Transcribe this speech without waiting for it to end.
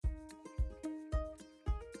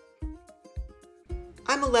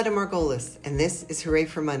I'm Aletta Margolis, and this is Hooray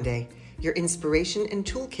for Monday, your inspiration and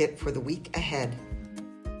toolkit for the week ahead.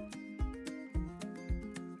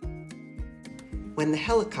 When the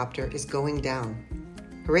helicopter is going down.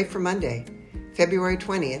 Hooray for Monday, February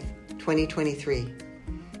 20th, 2023.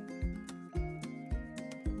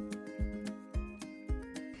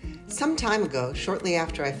 Some time ago, shortly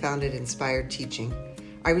after I founded Inspired Teaching,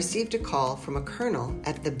 I received a call from a colonel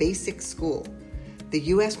at the Basic School, the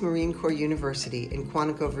U.S. Marine Corps University in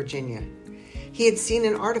Quantico, Virginia. He had seen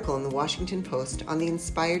an article in the Washington Post on the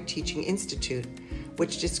Inspired Teaching Institute,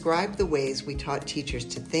 which described the ways we taught teachers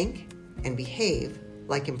to think and behave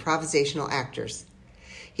like improvisational actors.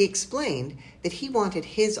 He explained that he wanted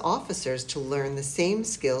his officers to learn the same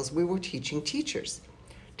skills we were teaching teachers,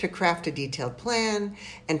 to craft a detailed plan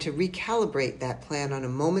and to recalibrate that plan on a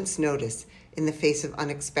moment's notice in the face of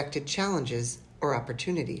unexpected challenges or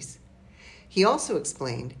opportunities. He also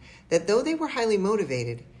explained that though they were highly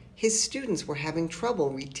motivated, his students were having trouble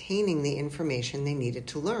retaining the information they needed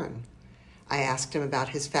to learn. I asked him about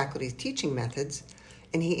his faculty's teaching methods,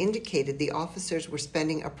 and he indicated the officers were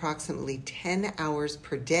spending approximately 10 hours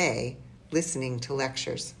per day listening to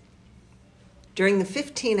lectures. During the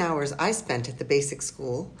 15 hours I spent at the Basic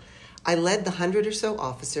School, I led the 100 or so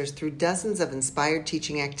officers through dozens of inspired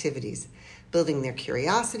teaching activities, building their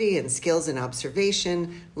curiosity and skills in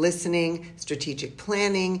observation, listening, strategic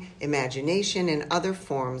planning, imagination, and other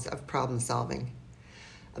forms of problem solving.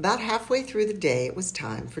 About halfway through the day, it was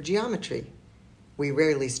time for geometry. We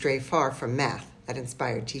rarely stray far from math at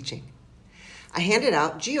Inspired Teaching. I handed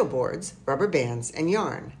out geoboards, rubber bands, and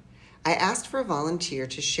yarn. I asked for a volunteer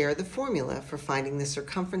to share the formula for finding the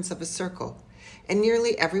circumference of a circle, and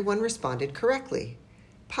nearly everyone responded correctly.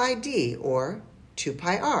 Pi d, or 2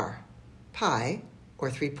 pi r. Pi, or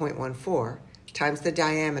 3.14, times the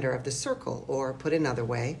diameter of the circle, or put another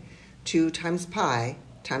way, 2 times pi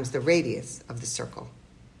times the radius of the circle.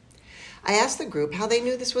 I asked the group how they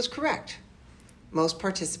knew this was correct. Most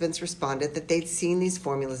participants responded that they'd seen these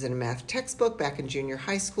formulas in a math textbook back in junior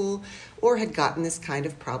high school or had gotten this kind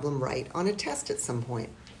of problem right on a test at some point.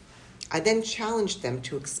 I then challenged them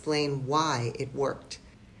to explain why it worked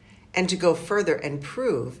and to go further and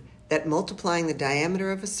prove that multiplying the diameter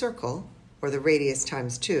of a circle, or the radius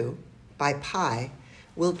times 2, by pi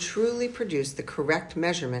will truly produce the correct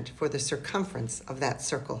measurement for the circumference of that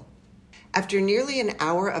circle. After nearly an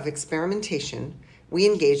hour of experimentation, we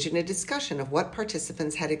engaged in a discussion of what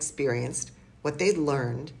participants had experienced, what they'd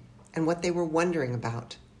learned, and what they were wondering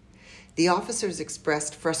about. The officers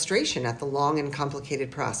expressed frustration at the long and complicated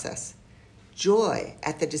process, joy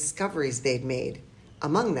at the discoveries they'd made,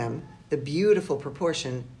 among them the beautiful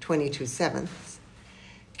proportion 22/7,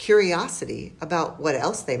 curiosity about what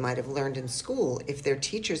else they might have learned in school if their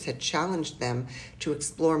teachers had challenged them to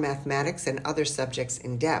explore mathematics and other subjects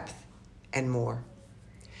in depth, and more.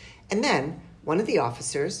 And then, one of the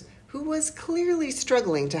officers, who was clearly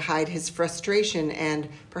struggling to hide his frustration and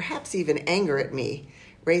perhaps even anger at me,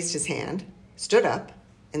 raised his hand, stood up,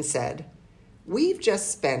 and said, "We've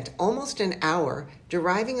just spent almost an hour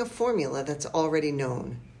deriving a formula that's already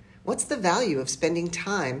known. What's the value of spending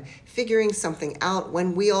time figuring something out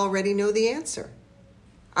when we already know the answer?"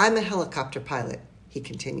 "I'm a helicopter pilot," he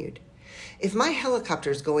continued. "If my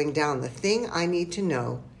helicopter's going down, the thing I need to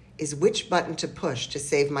know is which button to push to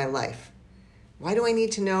save my life. Why do I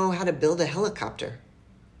need to know how to build a helicopter?"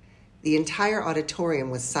 The entire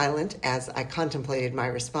auditorium was silent as I contemplated my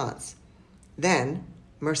response. Then,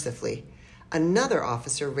 mercifully, another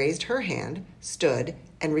officer raised her hand, stood,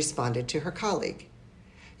 and responded to her colleague.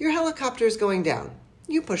 "Your helicopter is going down.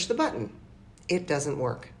 You push the button. It doesn't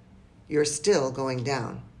work. You're still going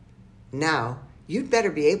down. Now, you'd better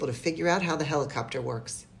be able to figure out how the helicopter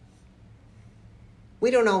works." We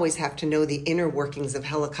don't always have to know the inner workings of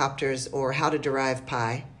helicopters or how to derive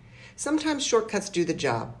pi. Sometimes shortcuts do the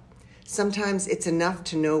job. Sometimes it's enough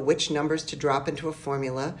to know which numbers to drop into a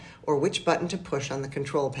formula or which button to push on the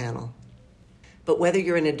control panel. But whether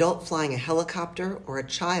you're an adult flying a helicopter or a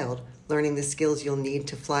child learning the skills you'll need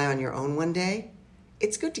to fly on your own one day,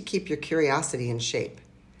 it's good to keep your curiosity in shape.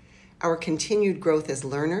 Our continued growth as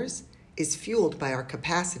learners is fueled by our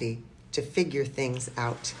capacity to figure things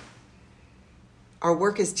out. Our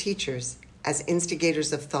work as teachers, as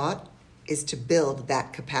instigators of thought, is to build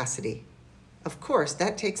that capacity. Of course,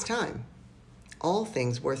 that takes time. All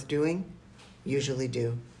things worth doing usually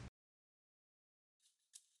do.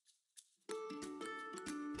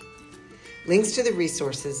 Links to the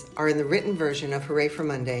resources are in the written version of Hooray for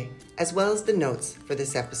Monday, as well as the notes for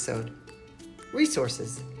this episode.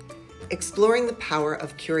 Resources: exploring the power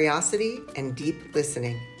of curiosity and deep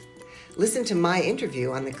listening. Listen to my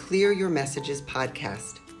interview on the Clear Your Messages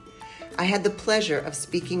podcast. I had the pleasure of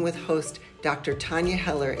speaking with host Dr. Tanya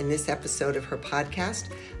Heller in this episode of her podcast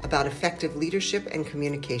about effective leadership and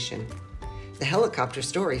communication. The helicopter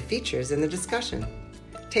story features in the discussion.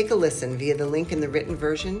 Take a listen via the link in the written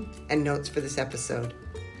version and notes for this episode.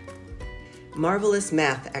 Marvelous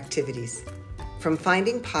math activities. From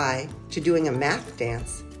finding pi to doing a math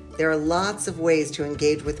dance, there are lots of ways to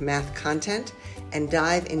engage with math content and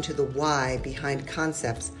dive into the why behind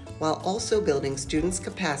concepts while also building students'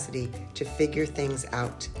 capacity to figure things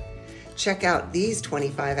out. Check out these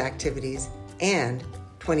 25 activities and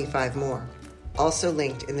 25 more, also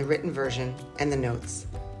linked in the written version and the notes.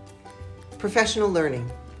 Professional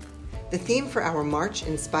learning. The theme for our March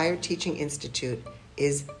Inspired Teaching Institute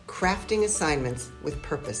is Crafting Assignments with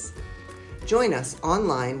Purpose. Join us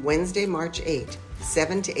online Wednesday, March 8,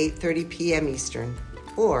 7 to 8:30 p.m. Eastern,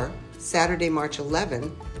 or Saturday, March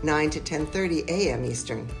 11, 9 to 10:30 a.m.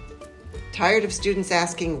 Eastern. Tired of students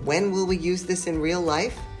asking, when will we use this in real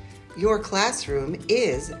life? Your classroom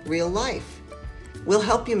is real life. We'll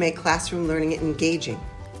help you make classroom learning engaging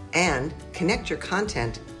and connect your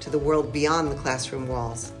content to the world beyond the classroom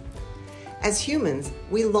walls. As humans,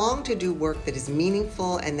 we long to do work that is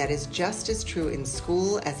meaningful and that is just as true in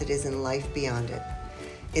school as it is in life beyond it.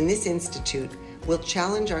 In this institute, we'll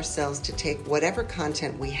challenge ourselves to take whatever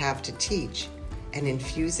content we have to teach and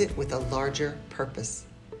infuse it with a larger purpose.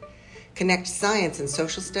 Connect science and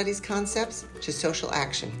social studies concepts to social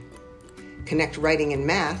action. Connect writing and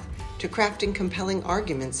math to crafting compelling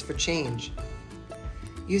arguments for change.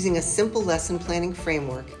 Using a simple lesson planning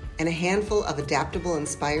framework and a handful of adaptable,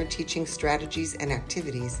 inspired teaching strategies and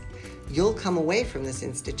activities, you'll come away from this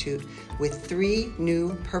institute with 3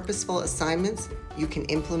 new purposeful assignments you can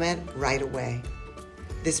implement right away.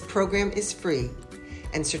 This program is free,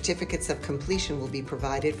 and certificates of completion will be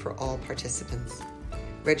provided for all participants.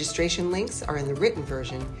 Registration links are in the written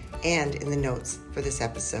version and in the notes for this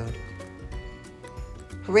episode.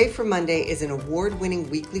 Hooray for Monday is an award-winning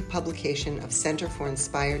weekly publication of Center for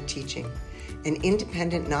Inspired Teaching, an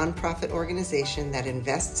independent nonprofit organization that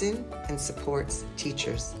invests in and supports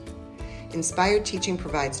teachers. Inspired Teaching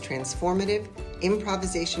provides transformative,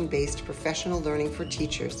 improvisation-based professional learning for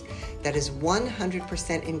teachers that is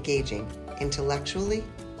 100% engaging intellectually,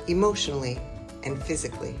 emotionally, and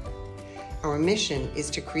physically. Our mission is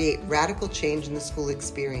to create radical change in the school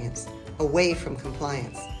experience, away from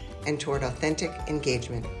compliance, and toward authentic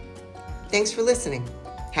engagement. Thanks for listening.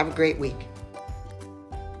 Have a great week.